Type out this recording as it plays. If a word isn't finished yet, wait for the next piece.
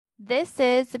This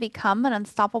is the Become an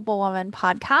Unstoppable Woman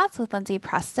podcast with Lindsay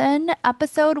Preston,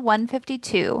 episode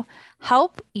 152,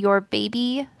 Help Your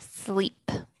Baby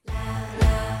Sleep.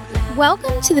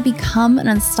 Welcome to the Become an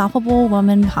Unstoppable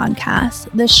Woman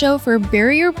podcast, the show for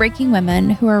barrier breaking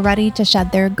women who are ready to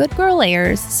shed their good girl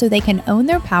airs so they can own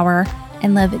their power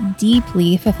and live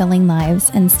deeply fulfilling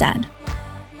lives instead.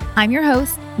 I'm your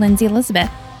host, Lindsay Elizabeth.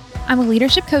 I'm a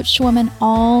leadership coach to women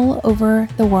all over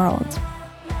the world.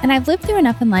 And I've lived through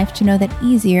enough in life to know that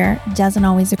easier doesn't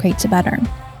always equate to better.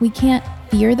 We can't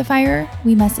fear the fire,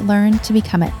 we must learn to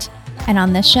become it. And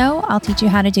on this show, I'll teach you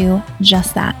how to do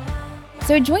just that.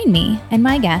 So join me and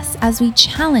my guests as we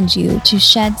challenge you to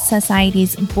shed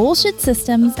society's bullshit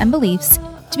systems and beliefs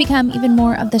to become even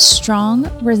more of the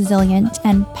strong, resilient,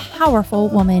 and powerful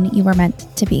woman you were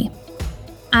meant to be.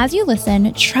 As you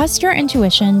listen, trust your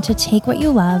intuition to take what you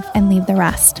love and leave the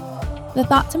rest. The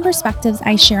thoughts and perspectives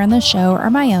I share on the show are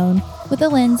my own, with the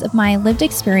lens of my lived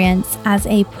experience as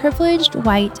a privileged,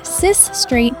 white, cis,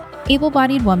 straight,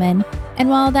 able-bodied woman. And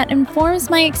while that informs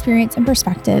my experience and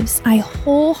perspectives, I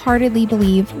wholeheartedly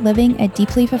believe living a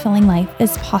deeply fulfilling life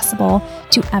is possible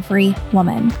to every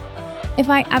woman. If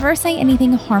I ever say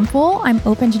anything harmful, I'm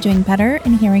open to doing better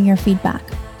and hearing your feedback.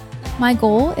 My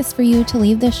goal is for you to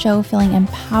leave this show feeling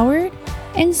empowered,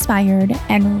 inspired,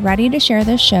 and ready to share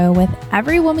this show with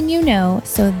every woman you know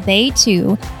so they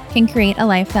too can create a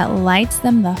life that lights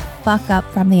them the fuck up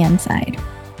from the inside.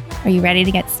 Are you ready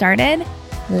to get started?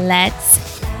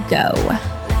 Let's go.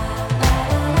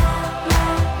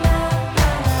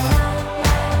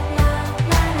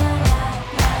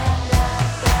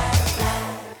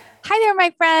 Hi there,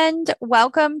 my friend.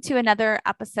 Welcome to another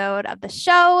episode of the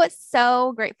show.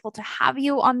 So grateful to have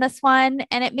you on this one.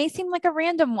 And it may seem like a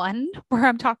random one where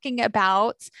I'm talking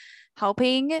about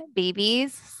helping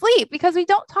babies sleep because we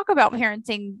don't talk about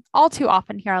parenting all too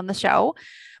often here on the show.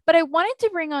 But I wanted to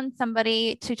bring on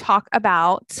somebody to talk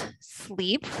about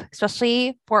sleep,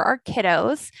 especially for our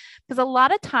kiddos, because a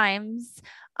lot of times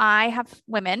I have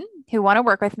women who want to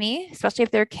work with me, especially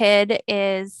if their kid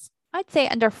is, I'd say,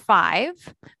 under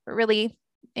 5, but really,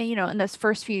 in those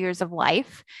first few years of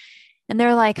life. And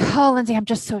they're like, oh, Lindsay, I'm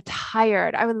just so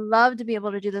tired. I would love to be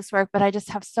able to do this work, but I just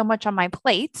have so much on my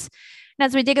plate. And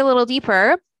as we dig a little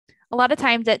deeper, a lot of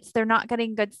times they're not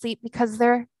getting good sleep because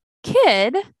their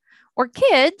kid or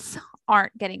kids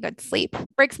aren't getting good sleep.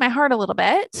 Breaks my heart a little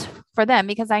bit for them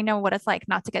because I know what it's like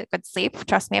not to get good sleep.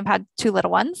 Trust me, I've had 2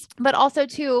 little ones, but also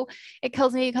too, it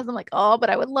kills me because I'm like, oh, but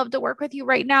I would love to work with you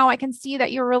right now. I can see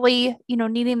that you're really,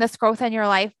 needing this growth in your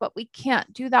life, but we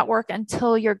can't do that work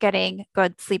until you're getting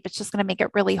good sleep. It's just going to make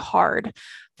it really hard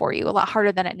for you, a lot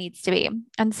harder than it needs to be.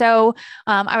 And so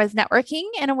I was networking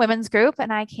in a women's group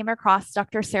and I came across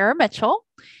Dr. Sarah Mitchell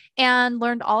and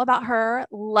learned all about her,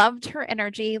 loved her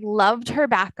energy, loved her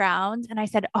background. And I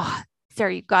said, oh,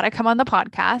 Sarah, you've got to come on the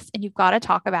podcast and you've got to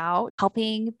talk about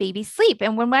helping babies sleep.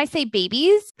 And when I say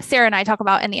babies, Sarah and I talk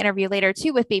about in the interview later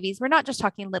too with babies, we're not just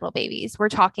talking little babies. We're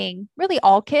talking really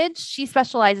all kids. She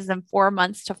specializes in 4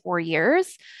 months to 4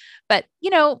 years. But,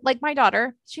 like my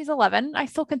daughter, she's 11. I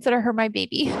still consider her my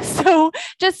baby. So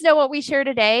just know what we share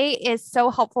today is so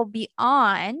helpful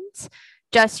beyond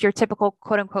just your typical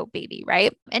quote unquote baby,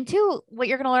 right? And 2, what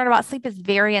you're going to learn about sleep is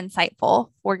very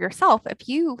insightful for yourself if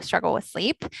you struggle with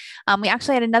sleep. We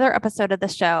actually had another episode of the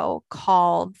show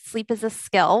called Sleep is a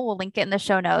Skill. We'll link it in the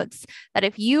show notes that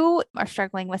if you are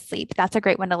struggling with sleep, that's a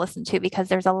great one to listen to because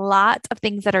there's a lot of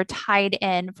things that are tied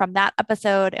in from that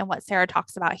episode and what Sarah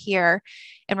talks about here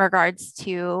in regards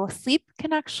to sleep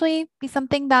can actually be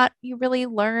something that you really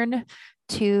learn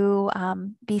to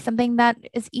be something that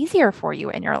is easier for you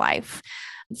in your life.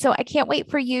 So I can't wait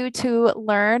for you to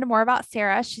learn more about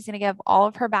Sarah. She's going to give all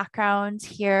of her background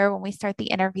here when we start the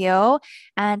interview.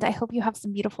 And I hope you have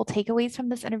some beautiful takeaways from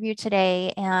this interview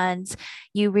today. And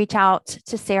you reach out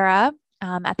to Sarah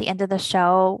at the end of the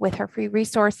show with her free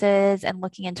resources and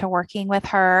looking into working with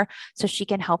her so she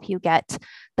can help you get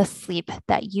the sleep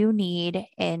that you need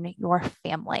in your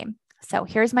family. So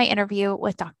here's my interview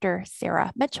with Dr.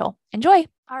 Sarah Mitchell. Enjoy.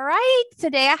 All right.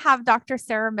 Today I have Dr.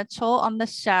 Sarah Mitchell on the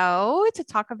show to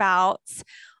talk about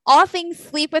all things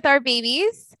sleep with our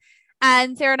babies.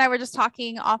 And Sarah and I were just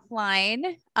talking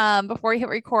offline before we hit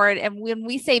record. And when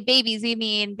we say babies, we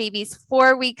mean babies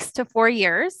 4 weeks to 4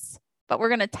 years. But we're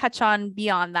going to touch on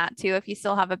beyond that too, if you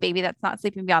still have a baby that's not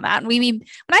sleeping beyond that. And we mean,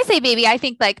 when I say baby, I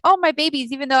think like, oh, my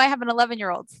baby's, even though I have an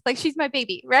 11-year-old, like she's my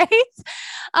baby, right?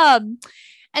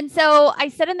 And so I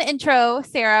said in the intro,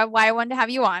 Sarah, why I wanted to have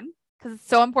you on, because it's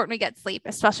so important we get sleep,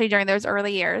 especially during those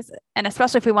early years. And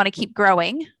especially if we want to keep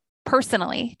growing,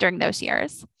 personally during those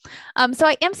years. So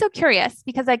I am so curious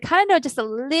because I kind of know just a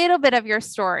little bit of your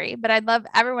story, but I'd love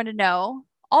everyone to know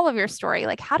all of your story.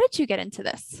 Like, how did you get into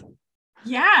this?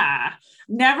 Yeah,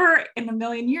 never in a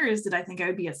million years did I think I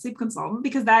would be a sleep consultant,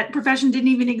 because that profession didn't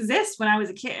even exist when I was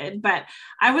a kid. But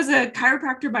I was a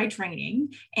chiropractor by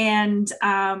training, and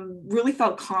really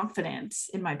felt confident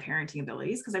in my parenting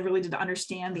abilities because I really did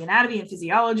understand the anatomy and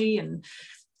physiology and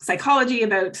psychology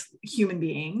about human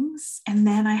beings. And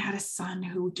then I had a son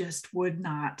who just would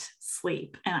not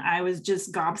sleep. And I was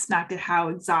just gobsmacked at how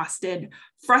exhausted,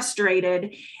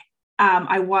 frustrated,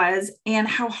 I was, and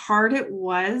how hard it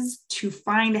was to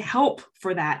find help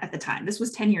for that at the time. This was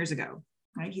 10 years ago,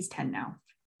 right? He's 10 now.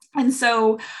 And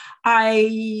so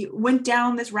I went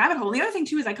down this rabbit hole. And the other thing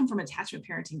too, is I come from an attachment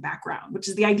parenting background, which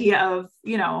is the idea of,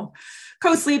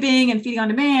 co-sleeping and feeding on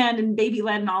demand and baby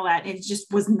led and all that. It just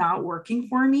was not working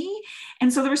for me.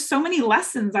 And so there were so many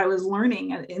lessons I was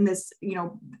learning in this,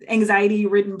 anxiety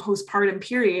ridden postpartum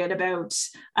period about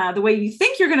the way you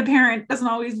think you're going to parent doesn't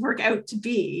always work out to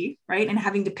be, right? And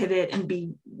having to pivot and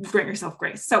grant yourself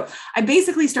grace. So I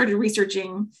basically started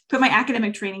researching, put my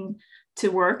academic training to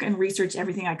work and research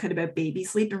everything I could about baby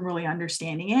sleep and really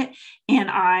understanding it. And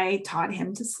I taught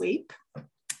him to sleep.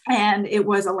 And it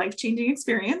was a life-changing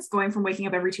experience, going from waking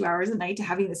up every 2 hours a night to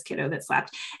having this kiddo that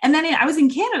slept. And then I was in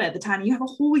Canada at the time. You have a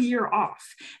whole year off.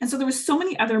 And so there was so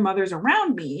many other mothers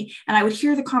around me, and I would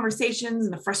hear the conversations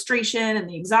and the frustration and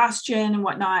the exhaustion and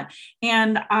whatnot.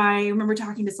 And I remember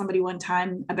talking to somebody one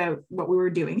time about what we were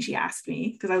doing. She asked me,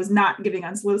 because I was not giving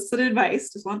unsolicited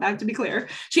advice, just want that to be clear.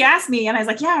 She asked me, and I was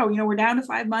like, yeah, we're down to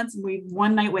 5 months, and we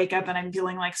one night wake up and I'm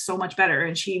feeling like so much better.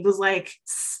 And she was like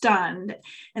stunned.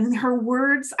 And then her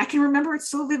words, I can remember it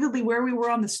so vividly, where we were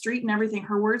on the street and everything.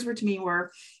 Her words were to me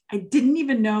were, I didn't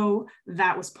even know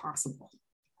that was possible.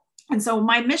 And so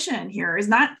my mission here is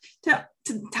not to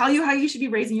tell you how you should be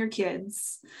raising your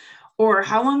kids or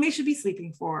how long they should be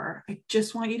sleeping for. I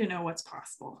just want you to know what's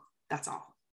possible. That's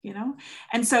all,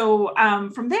 And so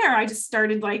from there, I just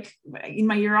started, like, in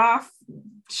my year off,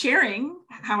 sharing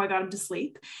how I got him to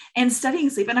sleep and studying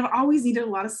sleep. And I've always needed a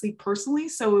lot of sleep personally.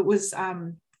 So it was,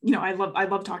 I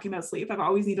love talking about sleep. I've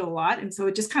always needed a lot. And so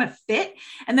it just kind of fit.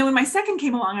 And then when my second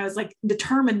came along, I was like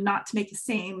determined not to make the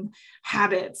same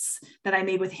habits that I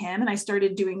made with him. And I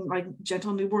started doing like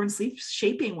gentle newborn sleep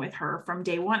shaping with her from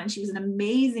day one. And she was an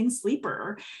amazing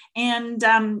sleeper. And,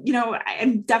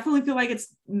 I definitely feel like it's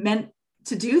meant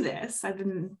to do this. I've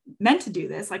been meant to do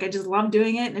this. Like, I just love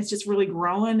doing it, and it's just really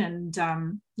growing. And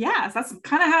so that's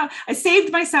kind of how I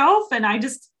saved myself. And I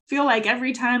just feel like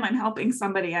every time I'm helping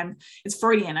somebody, it's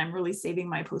Freudian. I'm really saving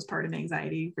my postpartum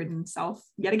anxiety ridden self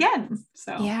yet again.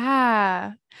 So,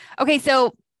 yeah. Okay.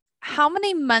 So how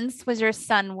many months was your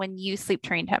son when you sleep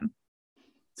trained him?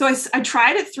 So I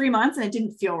tried it 3 months and it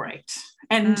didn't feel right.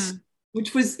 And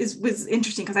which was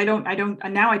interesting, because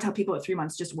now I tell people at 3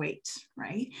 months, just wait.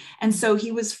 Right. And so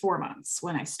he was 4 months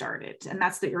when I started, and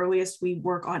that's the earliest we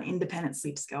work on independent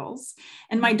sleep skills.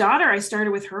 And my daughter, I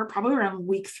started with her probably around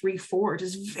week 3, 4,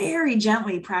 just very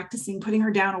gently practicing putting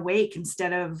her down awake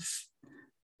instead of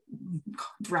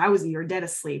drowsy or dead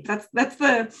asleep. That's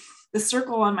the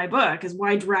circle on my book, is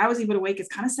why drowsy but awake is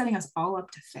kind of setting us all up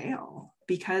to fail,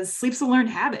 because sleep's a learned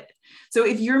habit. So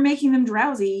if you're making them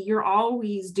drowsy, you're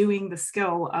always doing the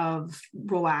skill of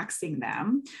relaxing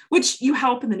them, which you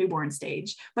help in the newborn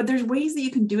stage. But there's ways that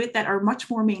you can do it that are much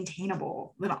more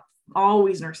maintainable than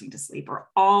always nursing to sleep or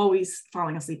always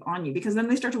falling asleep on you, because then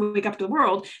they start to wake up to the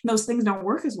world and those things don't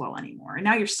work as well anymore. And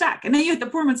now you're stuck. And then you hit the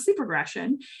 4-month sleep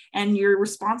regression and you're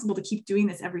responsible to keep doing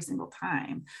this every single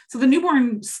time. So the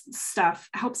newborn stuff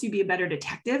helps you be a better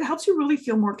detective, helps you really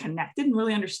feel more connected and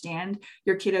really understand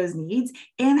your kiddo's needs,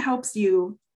 and helps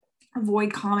you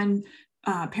avoid common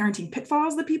parenting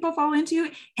pitfalls that people fall into,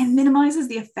 and minimizes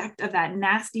the effect of that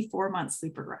nasty 4-month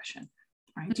sleep regression.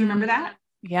 Right? Do you remember that?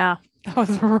 Yeah, that was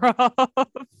rough.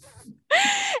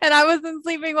 And I wasn't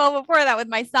sleeping well before that with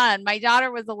my son. My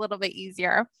daughter was a little bit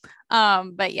easier.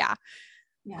 But yeah.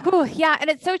 Yeah. Ooh, yeah.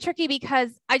 And it's so tricky, because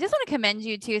I just want to commend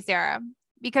you too, Sarah,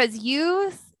 because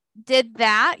you did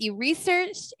that. You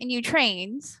researched and you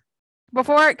trained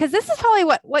before, because this is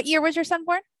probably what year was your son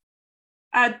born?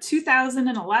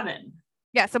 2011.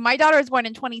 Yeah. So my daughter was born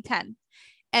in 2010.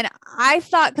 And I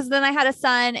thought, because then I had a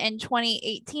son in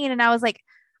 2018, and I was like,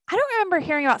 I don't remember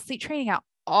hearing about sleep training at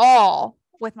all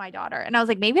with my daughter. And I was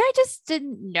like, maybe I just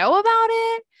didn't know about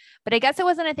it, but I guess it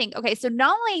wasn't a thing. Okay. So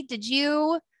not only did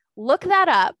you look that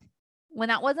up when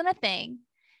that wasn't a thing,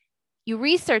 you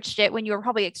researched it when you were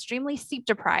probably extremely sleep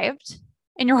deprived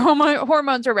and your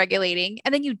hormones were regulating,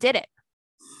 and then you did it.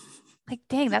 Like,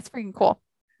 dang, that's freaking cool.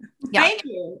 Yeah. Thank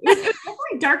you. It was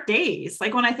definitely dark days.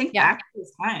 Like when I think back to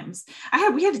those times,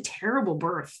 we had a terrible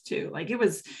birth too. Like it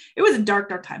was a dark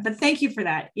time, but thank you for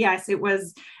that. Yes, it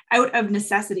was out of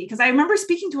necessity. Cause I remember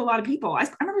speaking to a lot of people. I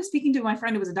remember speaking to my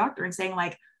friend who was a doctor and saying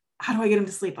like, how do I get him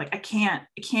to sleep? Like, I can't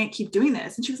keep doing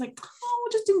this. And she was like, oh,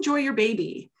 just enjoy your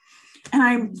baby. And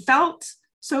I felt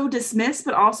so dismissed,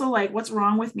 but also like, what's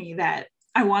wrong with me that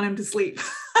I want him to sleep?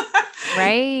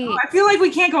 Right. So I feel like we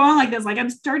can't go on like this. Like I'm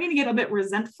starting to get a bit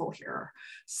resentful here.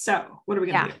 So what are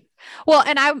we going to do? Well,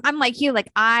 and I'm like you, like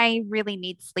I really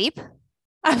need sleep.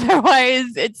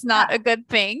 Otherwise it's not a good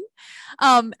thing.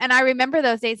 And I remember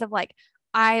those days of like,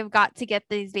 I've got to get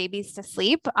these babies to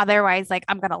sleep. Otherwise, like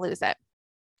I'm going to lose it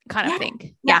kind of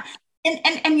thing. Yeah.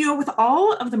 And you know, with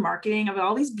all of the marketing of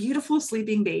all these beautiful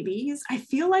sleeping babies, I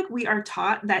feel like we are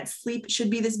taught that sleep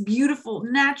should be this beautiful,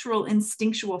 natural,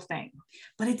 instinctual thing,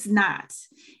 but it's not.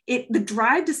 The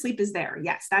drive to sleep is there.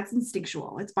 Yes, that's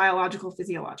instinctual. It's biological,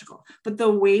 physiological, but the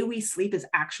way we sleep is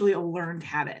actually a learned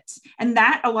habit. And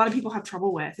that a lot of people have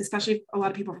trouble with, especially a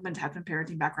lot of people from a attachment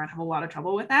parenting background have a lot of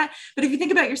trouble with that. But if you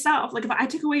think about yourself, like if I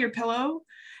took away your pillow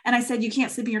and I said, you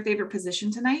can't sleep in your favorite position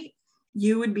tonight,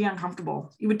 you would be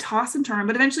uncomfortable. You would toss and turn,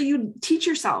 but eventually you'd teach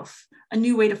yourself a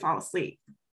new way to fall asleep.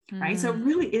 Right. So it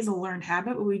really is a learned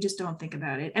habit, but we just don't think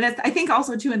about it. And I think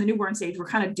also too, in the newborn stage, we're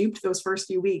kind of duped those first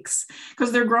few weeks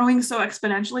because they're growing so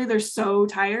exponentially. They're so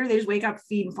tired. They just wake up,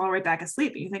 feed, and fall right back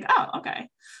asleep. And you think, oh, okay,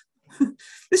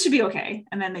 this should be okay.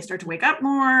 And then they start to wake up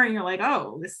more and you're like,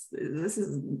 oh, this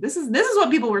is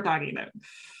what people were talking about.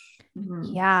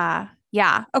 Mm-hmm. Yeah.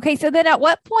 Yeah. Okay. So then at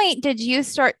what point did you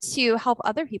start to help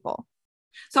other people?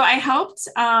 So I helped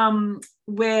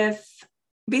with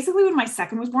basically when my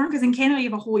second was born, because in Canada you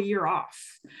have a whole year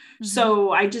off. Mm-hmm.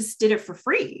 So I just did it for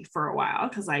free for a while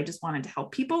because I just wanted to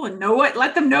help people and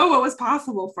let them know what was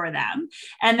possible for them.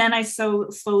 And then I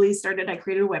slowly I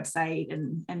created a website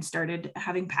and started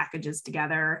having packages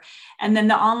together. And then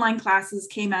the online classes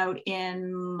came out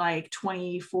in like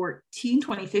 2014,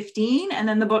 2015. And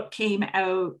then the book came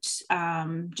out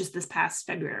just this past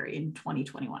February in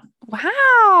 2021.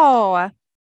 Wow.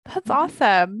 That's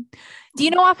awesome. Do you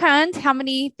know offhand how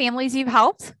many families you've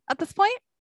helped at this point?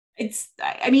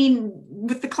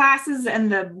 With the classes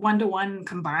and the one-to-one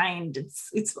combined,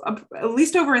 it's at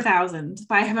least over 1,000,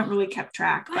 but I haven't really kept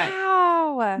track.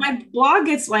 Wow. But my blog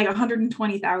gets like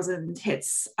 120,000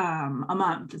 hits a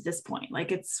month at this point.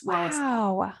 Like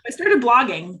wow. I started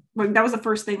blogging. That was the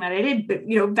first thing that I did,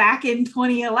 but back in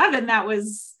 2011, that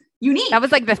was unique. That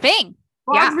was like the thing.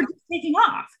 Blogs were just taking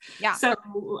off. Yeah. So,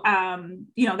 and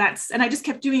I just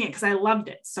kept doing it because I loved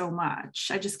it so much.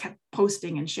 I just kept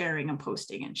posting and sharing and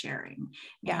posting and sharing.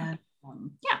 Yeah.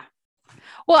 And,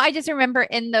 Well, I just remember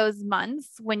in those months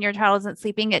when your child isn't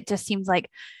sleeping, it just seems like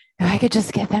if I could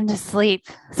just get them to sleep.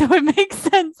 So it makes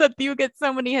sense that you get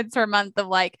so many hits per month of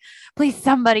like, please,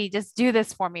 somebody just do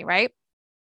this for me. Right.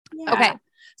 Yeah. Okay.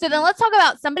 So then let's talk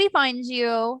about somebody finds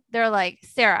you. They're like,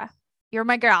 Sarah, you're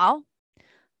my girl.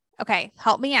 Okay,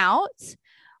 help me out.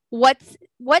 What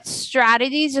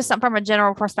strategies, just from a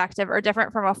general perspective, are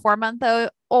different from a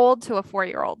 4-month-old to a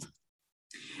 4-year-old?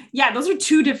 Yeah, those are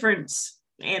two different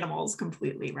animals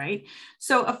completely, right?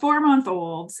 So a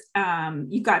 4-month-old,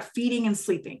 you've got feeding and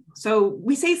sleeping. So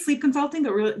we say sleep consulting,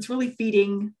 but it's really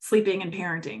feeding, sleeping, and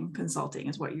parenting consulting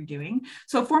is what you're doing.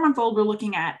 So a 4-month-old, we're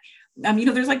looking at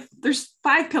there's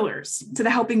 5 pillars to the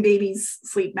helping babies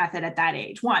sleep method at that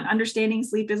age. 1, understanding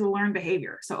sleep is a learned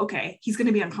behavior. So, okay, he's going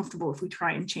to be uncomfortable if we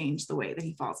try and change the way that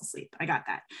he falls asleep. I got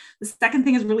that. The second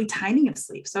thing is really timing of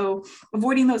sleep. So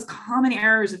avoiding those common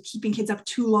errors of keeping kids up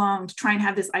too long to try and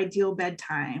have this ideal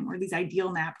bedtime or these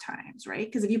ideal nap times, right?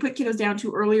 Because if you put kiddos down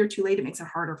too early or too late, it makes it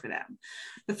harder for them.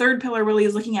 The third pillar really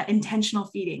is looking at intentional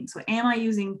feeding. So am I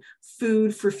using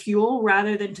food for fuel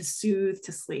rather than to soothe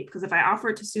to sleep? Because if I offer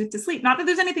it to soothe to sleep, not that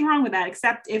there's anything wrong with that,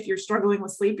 except if you're struggling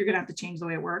with sleep, you're going to have to change the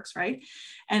way it works, right?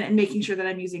 And making sure that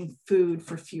I'm using food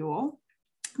for fuel.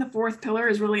 The fourth pillar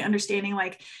is really understanding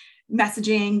like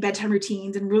messaging, bedtime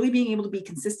routines, and really being able to be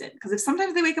consistent. Because if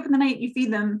sometimes they wake up in the night, you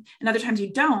feed them, and other times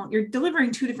you don't, you're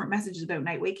delivering 2 different messages about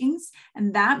night wakings.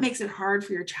 And that makes it hard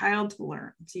for your child to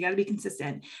learn. So you got to be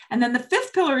consistent. And then the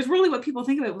 5th pillar is really what people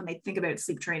think about when they think about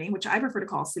sleep training, which I prefer to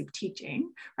call sleep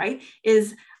teaching, right?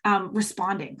 Is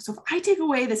responding. So if I take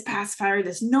away this pacifier,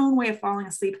 this known way of falling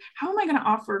asleep, how am I going to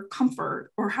offer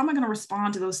comfort, or how am I going to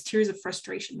respond to those tears of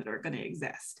frustration that are going to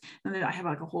exist? And then I have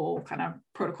like a whole kind of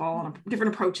protocol and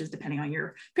different approaches depending on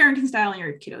your parenting style and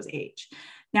your kiddo's age.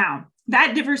 Now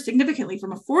that differs significantly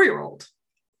from a 4-year-old.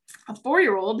 A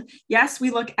 4-year-old, yes,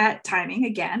 we look at timing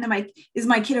again. Is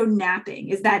my kiddo napping?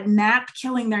 Is that nap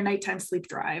killing their nighttime sleep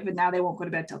drive? And now they won't go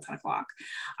to bed till 10 o'clock.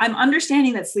 I'm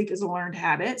understanding that sleep is a learned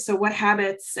habit. So what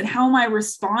habits and how am I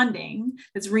responding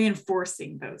that's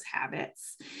reinforcing those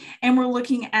habits? And we're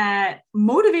looking at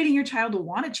motivating your child to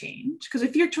want to change. Because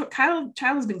if your child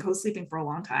has been co-sleeping for a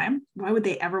long time, why would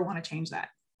they ever want to change that?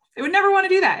 They would never want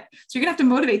to do that. So you're gonna have to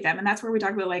motivate them. And that's where we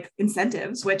talk about like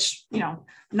incentives, which, I'm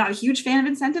not a huge fan of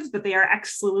incentives, but they are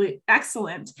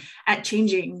excellent at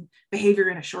changing behavior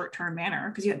in a short-term manner,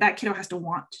 because that kiddo has to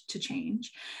want to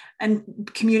change,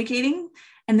 and communicating,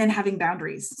 and then having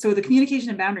boundaries. So the communication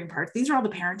and boundary parts, these are all the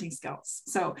parenting skills.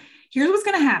 So here's what's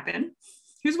going to happen.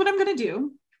 Here's what I'm going to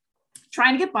do.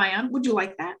 Trying to get buy-in. Would you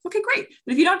like that? Okay, great.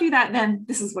 But if you don't do that, then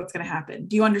this is what's going to happen.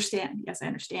 Do you understand? Yes, I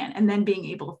understand. And then being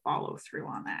able to follow through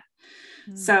on that.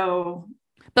 So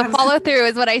the follow through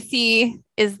is what I see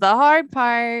is the hard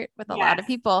part with a lot of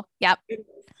people. Yep.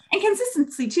 And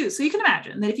consistency too. So you can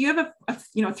imagine that if you have a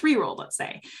 3-year-old, let's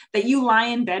say, that you lie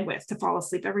in bed with to fall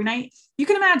asleep every night, you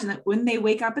can imagine that when they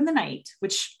wake up in the night,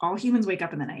 which all humans wake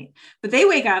up in the night, but they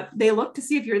wake up, they look to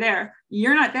see if you're there,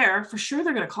 you're not there, for sure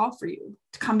they're going to call for you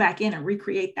to come back in and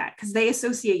recreate that, because they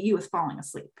associate you with falling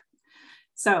asleep.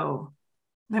 So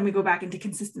then we go back into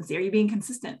consistency. Are you being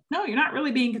consistent? No, you're not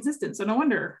really being consistent. So no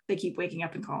wonder they keep waking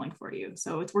up and calling for you.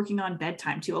 So it's working on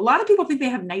bedtime too. A lot of people think they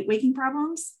have night waking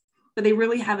problems, but they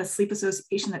really have a sleep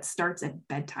association that starts at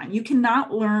bedtime. You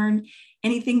cannot learn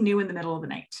anything new in the middle of the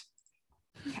night.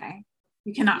 Okay.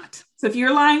 You cannot. So if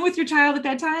you're lying with your child at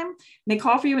bedtime and they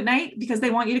call for you at night because they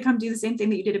want you to come do the same thing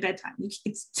that you did at bedtime,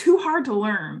 it's too hard to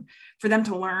learn for them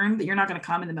to learn that you're not going to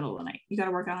come in the middle of the night. You got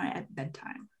to work on it at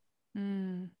bedtime.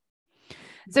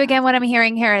 So again, what I'm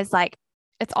hearing here is like,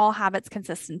 it's all habits,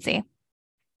 consistency.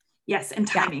 Yes. And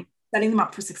timing, setting them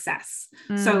up for success.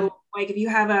 So like if you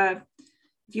have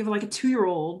like a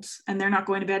 2-year-old and they're not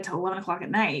going to bed till 11 o'clock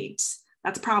at night,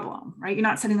 that's a problem, right? You're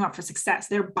not setting them up for success.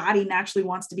 Their body naturally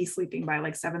wants to be sleeping by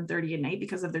like 7:30 at night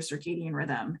because of their circadian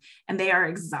rhythm, and they are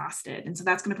exhausted. And so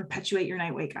that's going to perpetuate your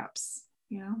night wake ups,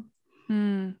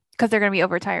 because they're going to be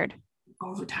overtired.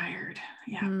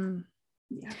 Yeah.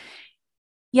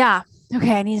 Yeah.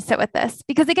 Okay. I need to sit with this,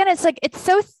 because again, it's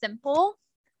so simple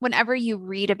whenever you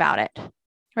read about it.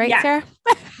 Right, Sarah?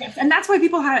 Yes. And that's why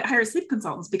people hire sleep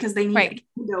consultants, because they need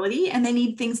accountability and they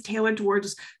need things tailored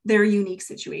towards their unique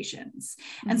situations.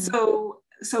 And so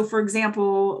for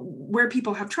example, where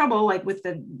people have trouble, like with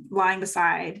the lying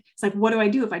beside, it's like, what do I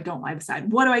do if I don't lie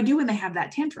beside? What do I do when they have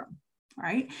that tantrum?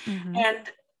 Right. And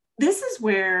this is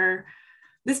where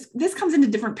this comes into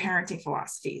different parenting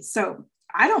philosophies. So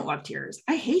I don't love tears.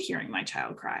 I hate hearing my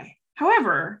child cry.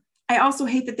 However, I also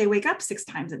hate that they wake up 6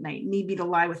 times at night and need me to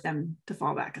lie with them to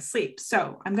fall back asleep.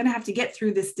 So I'm going to have to get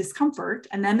through this discomfort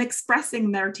and them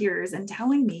expressing their tears and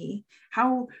telling me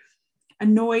how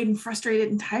annoyed and frustrated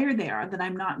and tired they are that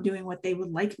I'm not doing what they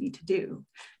would like me to do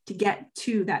to get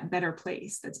to that better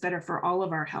place that's better for all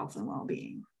of our health and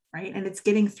well-being. Right. And it's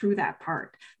getting through that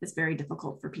part that's very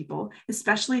difficult for people,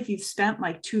 especially if you've spent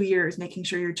like 2 years making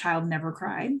sure your child never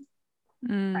cried.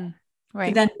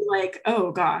 Right. Then be like,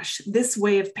 oh gosh, this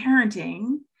way of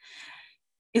parenting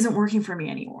isn't working for me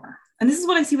anymore. And this is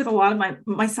what I see with a lot of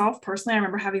myself personally. I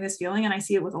remember having this feeling, and I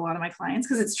see it with a lot of my clients,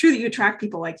 because it's true that you attract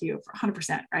people like you for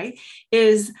 100%, right?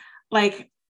 Is like,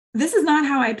 this is not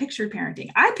how I pictured parenting.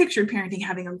 I pictured parenting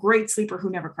having a great sleeper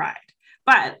who never cried.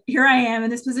 But here I am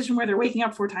in this position where they're waking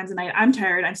up 4 times a night. I'm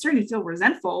tired. I'm starting to feel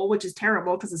resentful, which is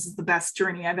terrible, because this is the best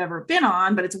journey I've ever been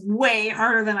on, but it's way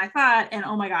harder than I thought. And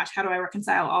oh my gosh, how do I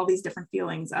reconcile all these different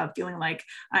feelings of feeling like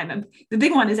the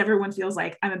big one is everyone feels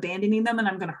like I'm abandoning them and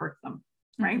I'm going to hurt them,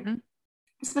 right?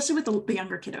 Especially with the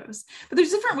younger kiddos. But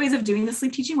there's different ways of doing the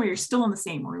sleep teaching where you're still in the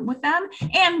same room with them,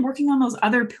 and working on those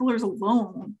other pillars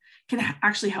alone can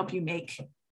actually help you make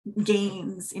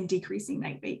gains in decreasing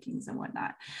night wakings and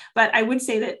whatnot. But I would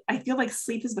say that I feel like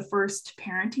sleep is the first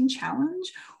parenting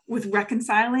challenge with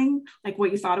reconciling like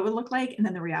what you thought it would look like and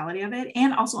then the reality of it,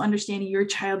 and also understanding your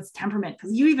child's temperament.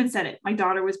 Because you even said it, my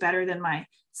daughter was better than my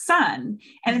son.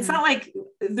 And it's not like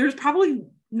there's probably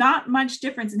not much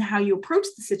difference in how you approach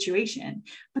the situation,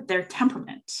 but their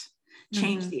temperament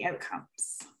changed the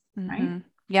outcomes, right?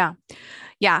 Yeah.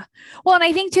 Well, and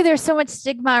I think too, there's so much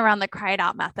stigma around the cry it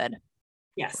out method.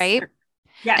 Yes. Right.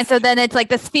 Yes. And so then it's like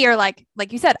this fear, like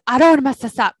you said, I don't want to mess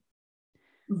this up.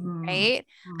 Right.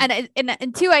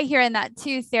 And two, I hear in that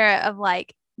too, Sarah, of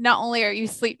like, not only are you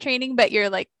sleep training, but you're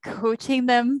like coaching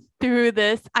them through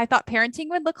this. I thought parenting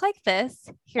would look like this.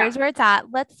 Here's where it's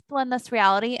at. Let's blend this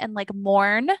reality and like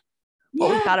mourn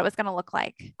what we thought it was going to look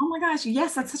like. Oh my gosh.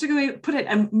 Yes. That's such a good way to put it.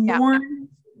 And mourn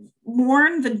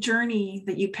mourn the journey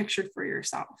that you pictured for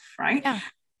yourself, right? Yeah.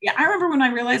 Yeah, I remember when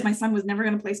I realized my son was never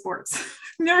going to play sports,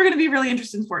 never going to be really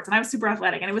interested in sports. And I was super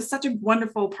athletic, and it was such a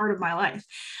wonderful part of my life.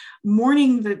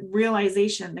 Mourning the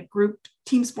realization that group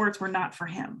team sports were not for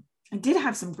him. I did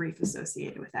have some grief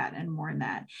associated with that and mourn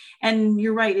that. And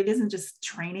you're right, it isn't just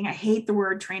training. I hate the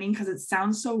word training because it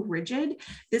sounds so rigid.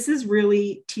 This is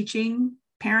really teaching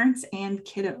parents and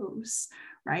kiddos,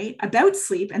 right, about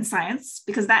sleep and science,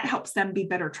 because that helps them be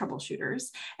better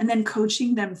troubleshooters, and then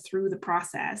coaching them through the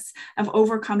process of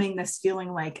overcoming this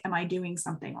feeling like, am I doing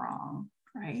something wrong,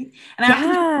 right? And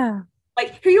Yeah.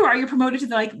 like, here you are, you're promoted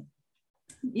to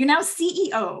you're now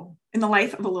CEO in the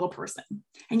life of a little person,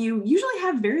 and you usually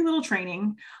have very little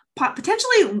training,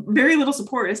 potentially very little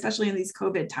support, especially in these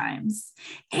COVID times.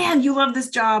 And you love this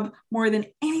job more than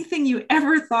anything you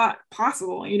ever thought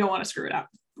possible. You don't want to screw it up,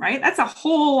 right? That's a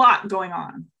whole lot going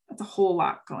on.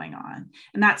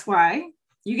 And that's why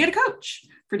you get a coach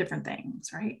for different things,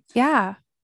 right? Yeah.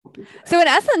 So in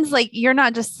essence, like, you're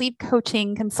not just sleep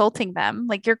coaching, consulting them,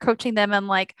 like you're coaching them and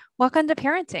like, welcome to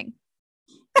parenting.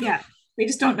 Yeah. They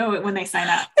just don't know it when they sign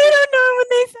up. They don't know when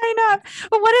they sign up.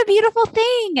 But what a beautiful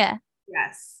thing.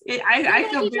 Yes. I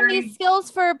feel very these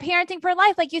skills for parenting for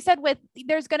life. Like you said,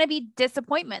 there's going to be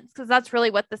disappointments, because that's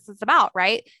really what this is about,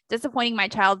 right? Disappointing my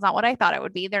child's not what I thought it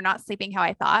would be. They're not sleeping how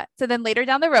I thought. So then later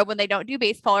down the road, when they don't do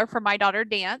baseball, or for my daughter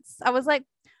dance, I was like,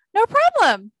 no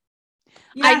problem.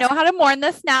 Yes. I know how to mourn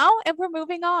this now, and we're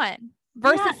moving on.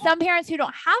 Versus some parents who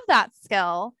don't have that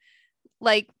skill,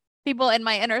 like people in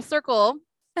my inner circle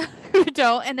who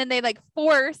don't, and then they like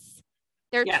force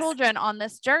their children on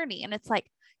this journey. And it's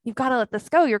like, you've got to let this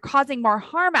go. You're causing more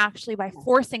harm actually by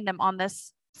forcing them on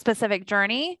this specific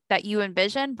journey that you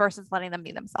envision versus letting them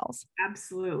be themselves.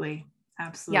 Absolutely.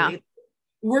 Yeah.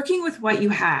 Working with what you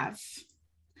have.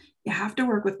 You have to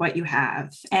work with what you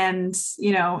have. And,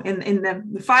 you know, in the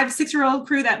 5-6-year-old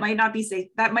crew, that might not be safe.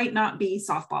 That might not be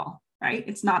softball, right?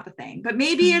 It's not the thing, but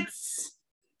maybe it's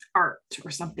art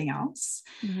or something else.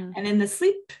 Mm-hmm. And in the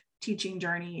sleep teaching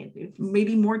journey, it may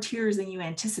be more tears than you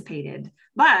anticipated,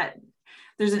 but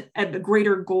there's a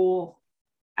greater goal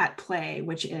at play,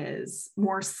 which is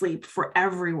more sleep for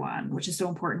everyone, which is so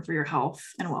important for your health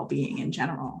and well-being in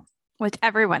general. Which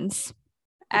everyone's,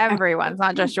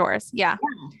 not just yours. Yeah.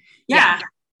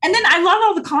 And then I love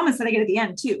all the comments that I get at the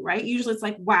end too, right? Usually it's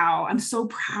like, wow, I'm so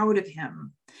proud of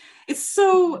him. It's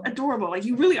so adorable. Like,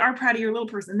 you really are proud of your little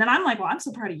person. And then I'm like, well, I'm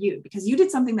so proud of you, because you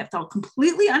did something that felt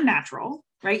completely unnatural,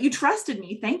 right? You trusted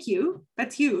me. Thank you.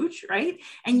 That's huge, right?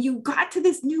 And you got to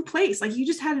this new place. Like, you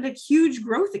just had a huge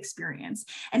growth experience,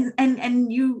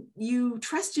 and you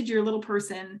trusted your little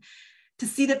person to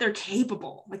see that they're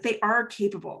capable. Like, they are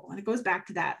capable. And it goes back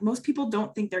to that. Most people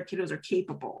don't think their kiddos are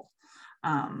capable,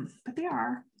 but they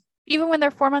are. Even when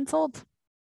they're 4 months old.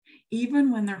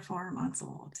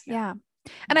 Yeah.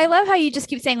 And I love how you just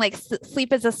keep saying like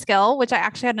sleep is a skill, which I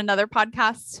actually had another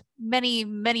podcast many,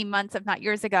 many months, if not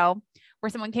years ago,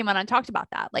 where someone came on and talked about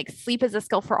that. Like, sleep is a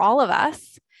skill for all of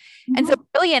us. Mm-hmm. And so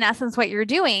really, in essence, what you're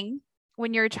doing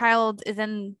when your child is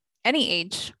in any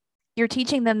age, you're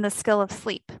teaching them the skill of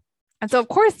sleep. And so of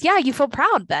course, you feel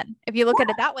proud then if you look at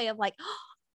it that way of like, oh,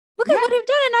 look at what I've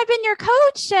done. And I've been your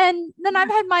coach. And then I've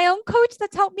had my own coach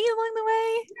that's helped me along the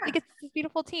way. Yeah. Like, it's a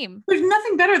beautiful team. There's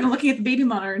nothing better than looking at the baby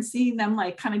monitor and seeing them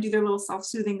like kind of do their little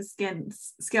self-soothing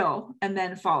skill and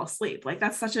then fall asleep. Like,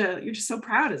 that's you're just so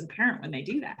proud as a parent when they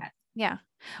do that. Yeah.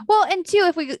 Well, and two,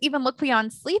 if we even look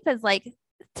beyond sleep, is like,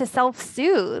 to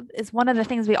self-soothe is one of the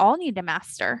things we all need to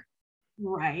master.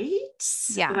 Right.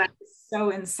 Yeah. Well, that's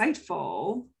so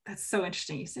insightful. That's so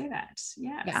interesting you say that.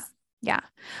 Yes. Yeah.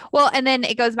 Well, and then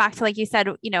it goes back to, like you said,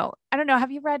 you know, I don't know.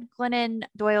 Have you read Glennon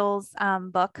Doyle's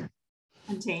book?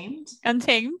 Untamed.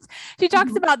 She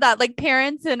talks about that. Like,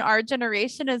 parents in our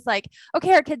generation is like,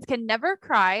 okay, our kids can never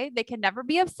cry. They can never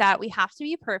be upset. We have to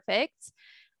be perfect.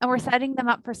 And we're setting them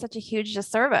up for such a huge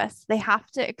disservice. They have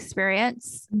to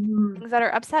experience things that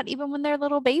are upset, even when they're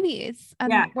little babies.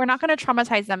 And we're not going to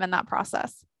traumatize them in that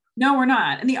process. No, we're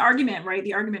not. And the argument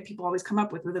people always come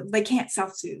up with they can't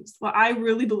self-soothe. Well, I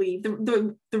really believe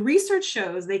the research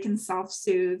shows they can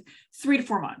self-soothe 3 to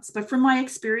 4 months. But from my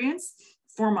experience,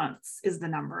 4 months is the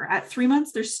number. At 3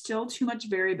 months, there's still too much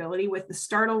variability with the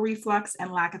startle reflex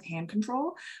and lack of hand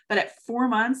control. But at 4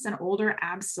 months and older,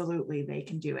 absolutely, they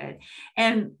can do it.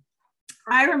 And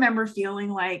I remember feeling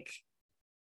like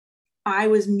I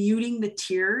was muting the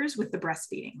tears with the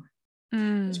breastfeeding.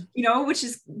 You know, which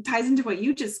ties into what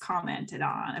you just commented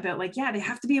on about like, they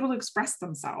have to be able to express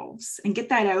themselves and get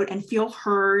that out and feel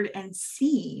heard and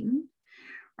seen.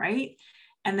 Right.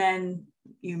 And then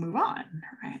you move on.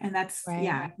 Right. And that's, Right.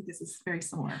 yeah, I think this is very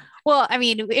similar. Well, I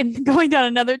mean, in going down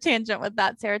another tangent with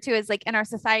that, Sarah, too, is like in our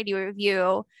society, we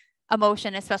view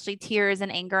emotion, especially tears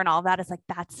and anger and all that, is like,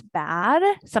 that's bad.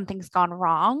 Something's gone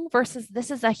wrong versus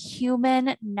this is a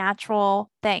human, natural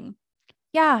thing.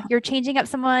 Yeah. You're changing up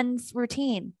someone's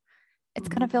routine. It's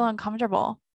going to feel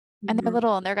uncomfortable and they're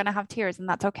little and they're going to have tears and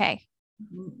that's okay.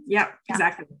 Yeah,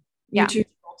 exactly. Yeah.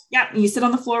 Yeah. You sit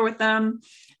on the floor with them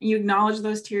and you acknowledge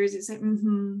those tears. You say,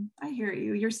 I hear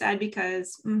you. You're sad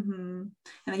because, and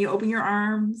then you open your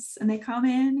arms and they come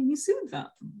in and you soothe them.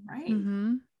 Right.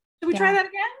 Should we try that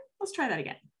again? Let's try that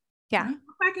again. Yeah. Right?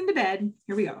 Back into bed.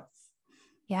 Here we go.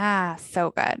 Yeah.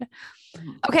 So good.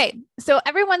 Okay. So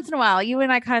every once in a while, you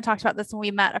and I kind of talked about this when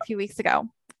we met a few weeks ago.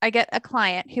 I get a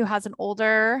client who has an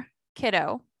older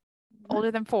kiddo, older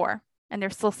than 4, and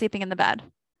they're still sleeping in the bed.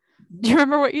 Do you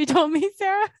remember what you told me,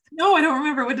 Sarah? No, I don't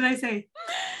remember. What did I say?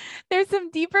 There's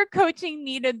some deeper coaching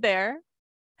needed there.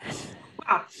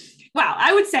 Wow. Well,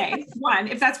 I would say, one,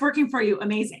 if that's working for you,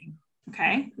 amazing.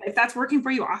 Okay. If that's working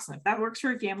for you, awesome. If that works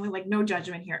for your family, like no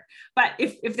judgment here. But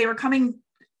if they were coming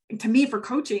to me for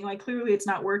coaching, like clearly it's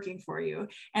not working for you.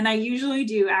 And I usually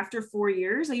do, after 4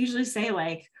 years, I usually say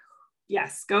like,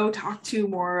 yes, go talk to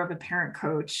more of a parent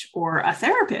coach or a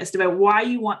therapist about why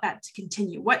you want that to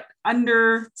continue. What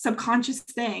under subconscious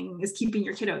thing is keeping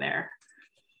your kiddo there?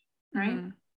 Right.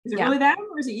 Is it really them,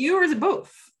 or is it you, or is it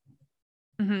both?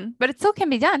 But it still can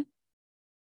be done.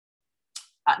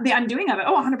 The undoing of it.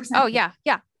 Oh, 100%. Oh yeah.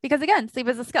 Yeah. Because again, sleep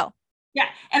is a skill. Yeah.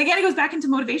 And again, it goes back into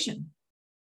motivation,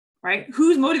 right?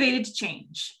 Who's motivated to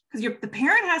change? Because the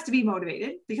parent has to be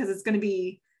motivated because it's going to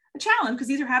be a challenge, because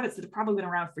these are habits that have probably been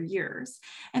around for years.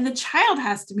 And the child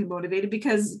has to be motivated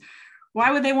because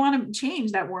why would they want to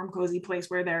change that warm, cozy place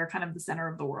where they're kind of the center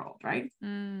of the world, right?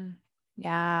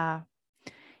 Yeah.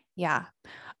 Yeah.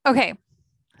 Okay.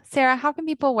 Sarah, how can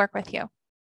people work with you?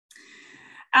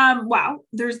 Wow.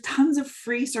 There's tons of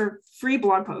free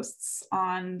blog posts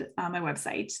on my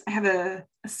website. I have a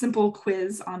simple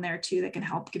quiz on there too that can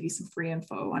help give you some free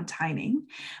info on timing.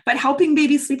 But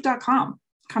helpingbabysleep.com.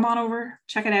 Come on over,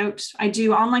 check it out. I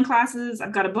do online classes.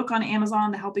 I've got a book on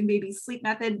Amazon, The Helping Babies Sleep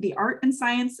Method, The Art and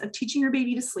Science of Teaching Your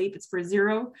Baby to Sleep. It's for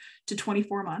 0 to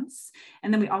 24 months.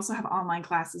 And then we also have online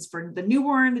classes for the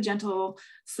newborn, the gentle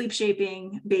sleep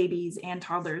shaping babies and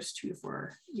toddlers 2 to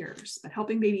 4 years, at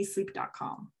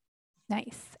helpingbabysleep.com.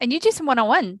 Nice. And you do some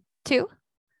one-on-one too?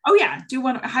 Oh yeah. Do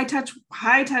one high touch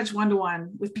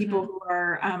one-to-one with people who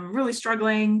are really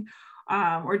struggling,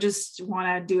 or just want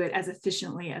to do it as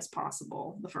efficiently as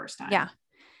possible the first time. Yeah.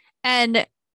 And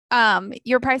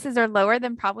your prices are lower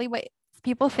than probably what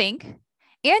people think.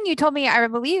 And you told me, I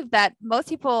believe, that most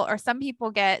people or some people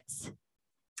get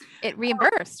it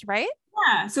reimbursed, right?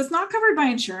 Yeah. So it's not covered by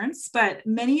insurance, but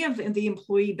many of the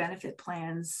employee benefit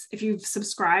plans, if you've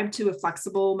subscribed to a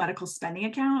flexible medical spending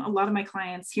account, a lot of my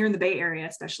clients here in the Bay Area,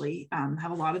 especially,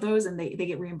 have a lot of those, and they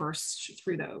get reimbursed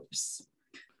through those.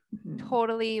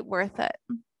 Totally worth it.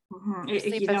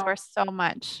 Sleep is worth so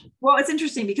much. Well, it's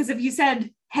interesting because if you said,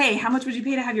 hey, how much would you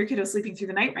pay to have your kiddo sleeping through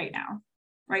the night right now?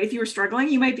 Right. If you were struggling,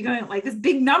 you might be going like this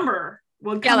big number.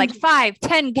 Well, yeah, like 5,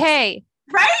 10K.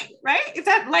 Right. It's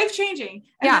that life changing.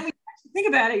 And then when you think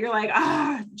about it, you're like,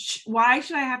 why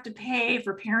should I have to pay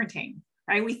for parenting?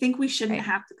 Right. We think we shouldn't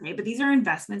have to pay, but these are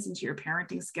investments into your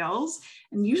parenting skills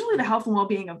and usually the health and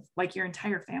well-being of like your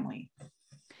entire family.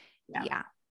 Yeah.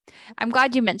 I'm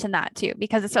glad you mentioned that too,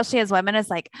 because especially as women, it's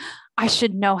like, I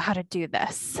should know how to do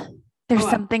this. There's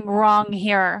something wrong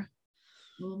here.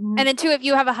 And then too, if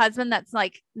you have a husband that's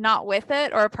like not with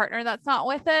it or a partner that's not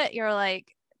with it, you're like,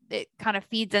 it kind of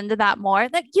feeds into that more.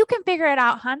 Like, you can figure it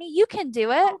out, honey. You can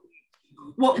do it.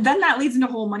 Well, then that leads into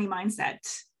a whole money mindset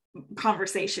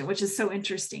conversation, which is so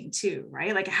interesting too,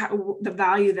 right? Like how the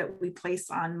value that we place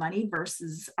on money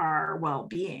versus our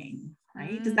well-being.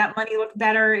 Right? Does that money look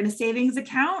better in a savings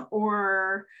account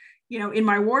or, in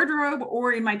my wardrobe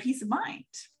or in my peace of mind?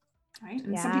 Right.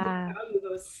 And some people value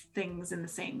those things in the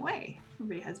same way.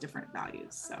 Everybody has different values.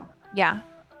 So yeah.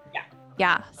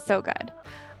 So good.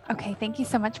 Okay. Thank you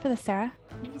so much for this, Sarah.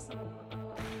 Thank you so much.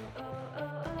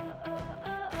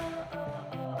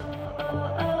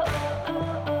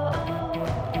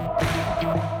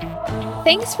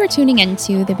 Thanks for tuning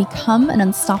into the Become an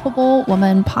Unstoppable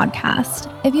Woman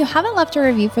podcast. If you haven't left a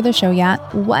review for the show yet,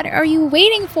 what are you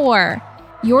waiting for?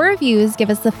 Your reviews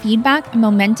give us the feedback and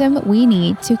momentum we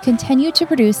need to continue to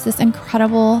produce this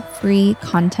incredible free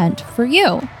content for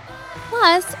you.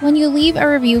 Plus, when you leave a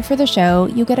review for the show,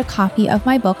 you get a copy of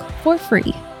my book for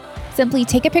free. Simply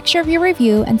take a picture of your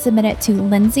review and submit it to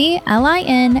Lindsay,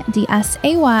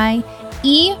 LINDSAY,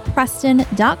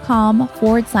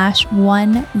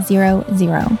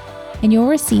 epreston.com/100. And you'll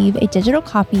receive a digital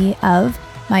copy of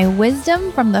my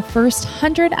Wisdom from the First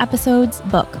 100 Episodes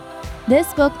book.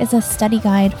 This book is a study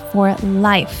guide for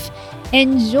life.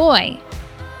 Enjoy!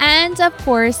 And of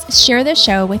course, share the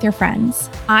show with your friends.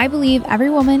 I believe every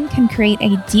woman can create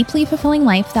a deeply fulfilling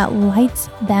life that lights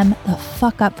them the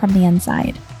fuck up from the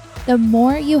inside. The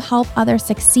more you help others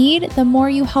succeed, the more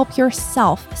you help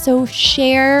yourself. So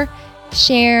share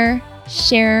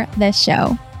this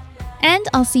show. And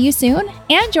I'll see you soon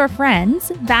and your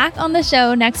friends back on the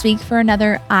show next week for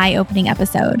another eye-opening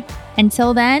episode.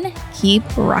 Until then, keep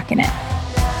rocking it.